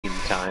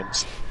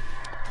times.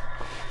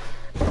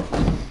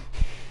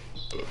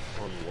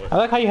 I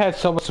like how you had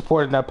so much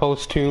support in that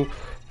post too.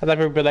 I thought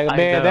people would be like,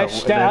 man, I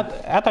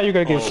thought you were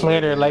gonna get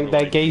slandered like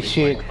that gay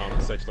shit.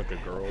 Like a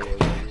girl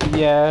or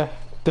yeah,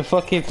 the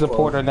fucking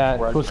support on that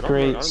was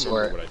great.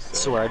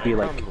 So I'd be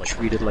like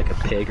treated like a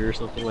pig or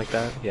something like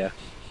that. Yeah.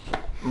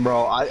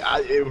 Bro,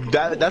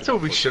 that's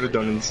what we should have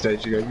done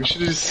instead, you guys. We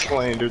should have just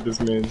slandered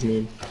this man's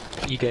name.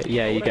 You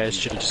guys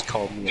should have just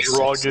called me a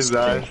drug his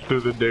ass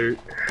through the dirt.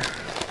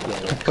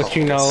 Yeah, but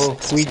you know,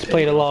 we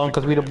played along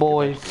because we the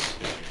boys.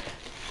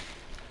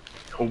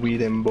 We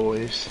them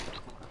boys.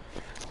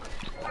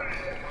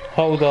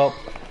 Hold up,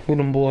 we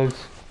them boys.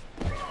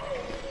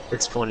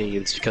 It's funny,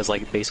 it's because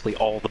like basically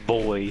all the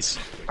boys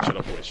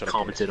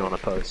commented on a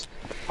post.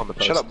 On the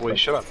post. Shut up, boys,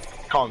 shut up.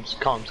 Calms.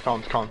 Calm.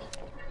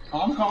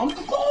 Alright,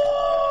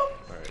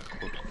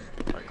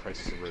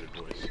 crisis averted,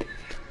 boys.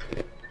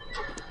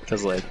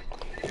 Cause like...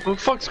 Who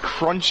the fuck's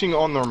crunching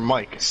on their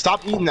mic?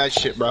 Stop eating that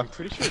shit, bro. I'm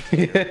pretty sure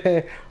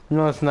it's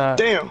no, it's not.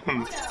 Damn!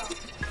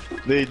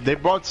 They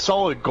brought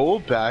solid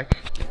gold back.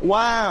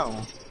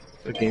 Wow!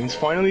 The game's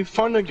finally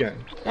fun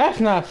again. That's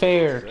not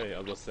fair. I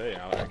was gonna say,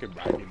 I could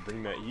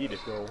bring that E if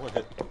y'all want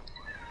it.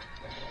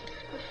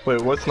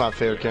 Wait, what's not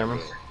fair, Cameron?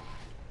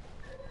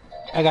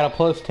 I got a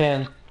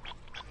 +10.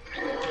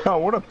 Oh,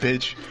 what a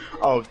bitch.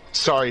 Oh,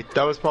 sorry,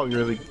 that was probably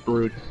really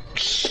rude.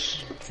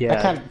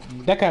 Yeah.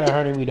 That kind of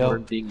hurted me though. We're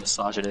being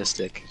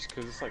misogynistic.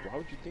 Because it's like, why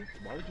would you think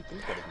that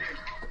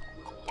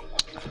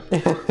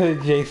of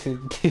me?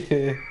 Jason.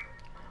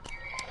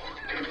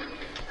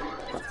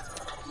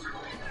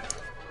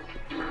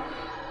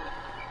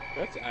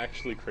 That's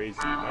actually crazy.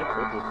 My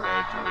purple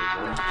flag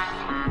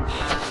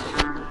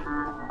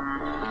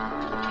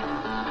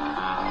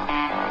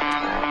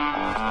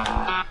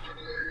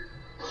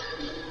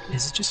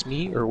Is it just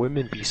me, or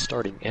women be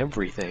starting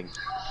everything?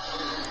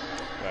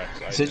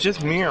 Is it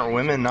just me, or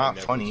women not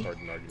funny?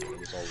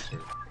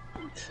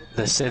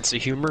 The sense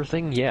of humor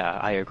thing? Yeah,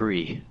 I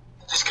agree.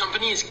 This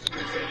company is...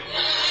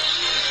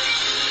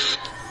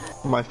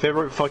 My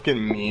favorite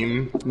fucking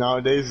meme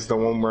nowadays is the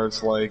one where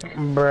it's like,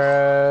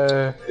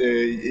 bruh,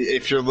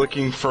 if you're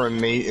looking for a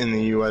mate in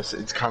the US,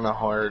 it's kind of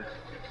hard.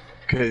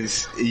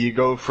 Because you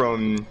go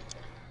from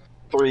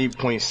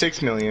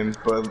 3.6 million,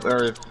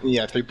 or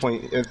yeah,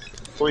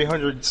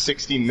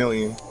 360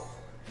 million.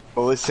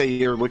 But let's say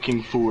you're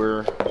looking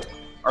for,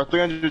 or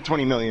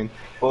 320 million.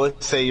 Well,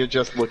 let's say you're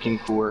just looking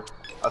for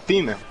a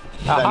female.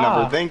 That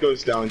number then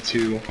goes down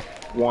to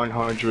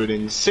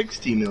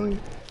 160 million.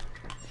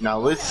 Now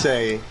let's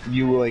say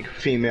you like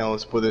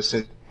females with a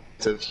sense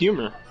of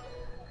humor.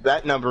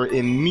 That number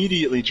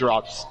immediately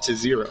drops to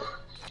 0.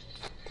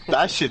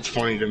 That shit's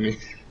funny to me.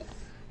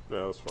 Yeah,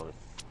 that was funny.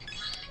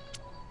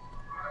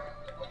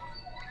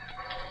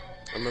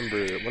 I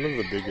remember one of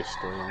the biggest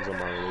strains of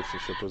my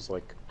relationship was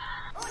like,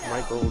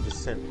 my girl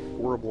just sent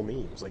horrible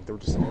memes. Like, they were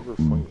just never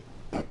funny.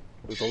 It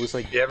was always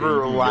like... You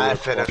ever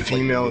laugh at a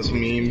female's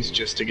memes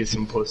just to get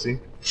some pussy?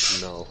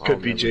 No.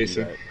 Could be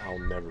Jason. I'll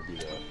never do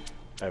that.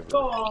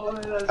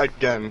 Ever.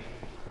 Again.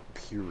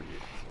 Period.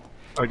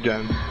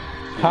 Again.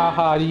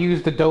 Haha, you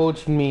used the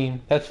Doge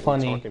meme. That's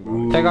funny.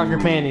 Take off your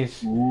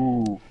panties.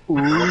 Ooh.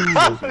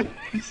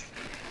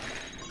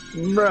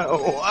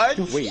 Bro, what?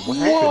 Wait, what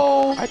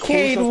Whoa, happened? I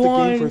closed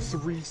off the game for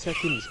 3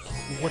 seconds.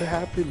 What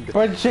happened?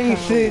 Or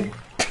Jason.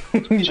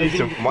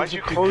 Jason, why'd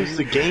you close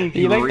the game?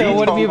 You like that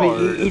one of you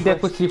but eat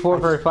that pussy 4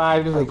 for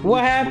 5. Just like,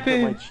 what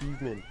happened?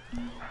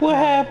 What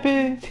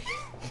happened?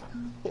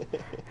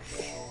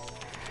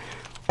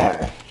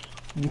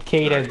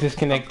 Kate has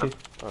disconnected.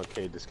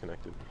 Okay,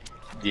 disconnected.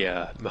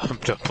 Yeah, I'm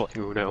done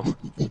playing Uno.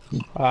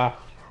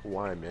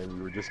 Why, man?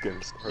 You were just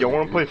getting started. You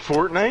wanna play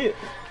Fortnite?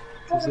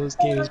 Because those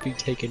games be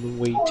taking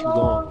way too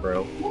long,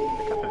 bro. I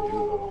kinda do,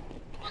 though.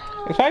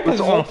 It's probably because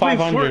it's on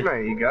 500.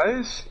 Fortnite, you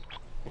guys.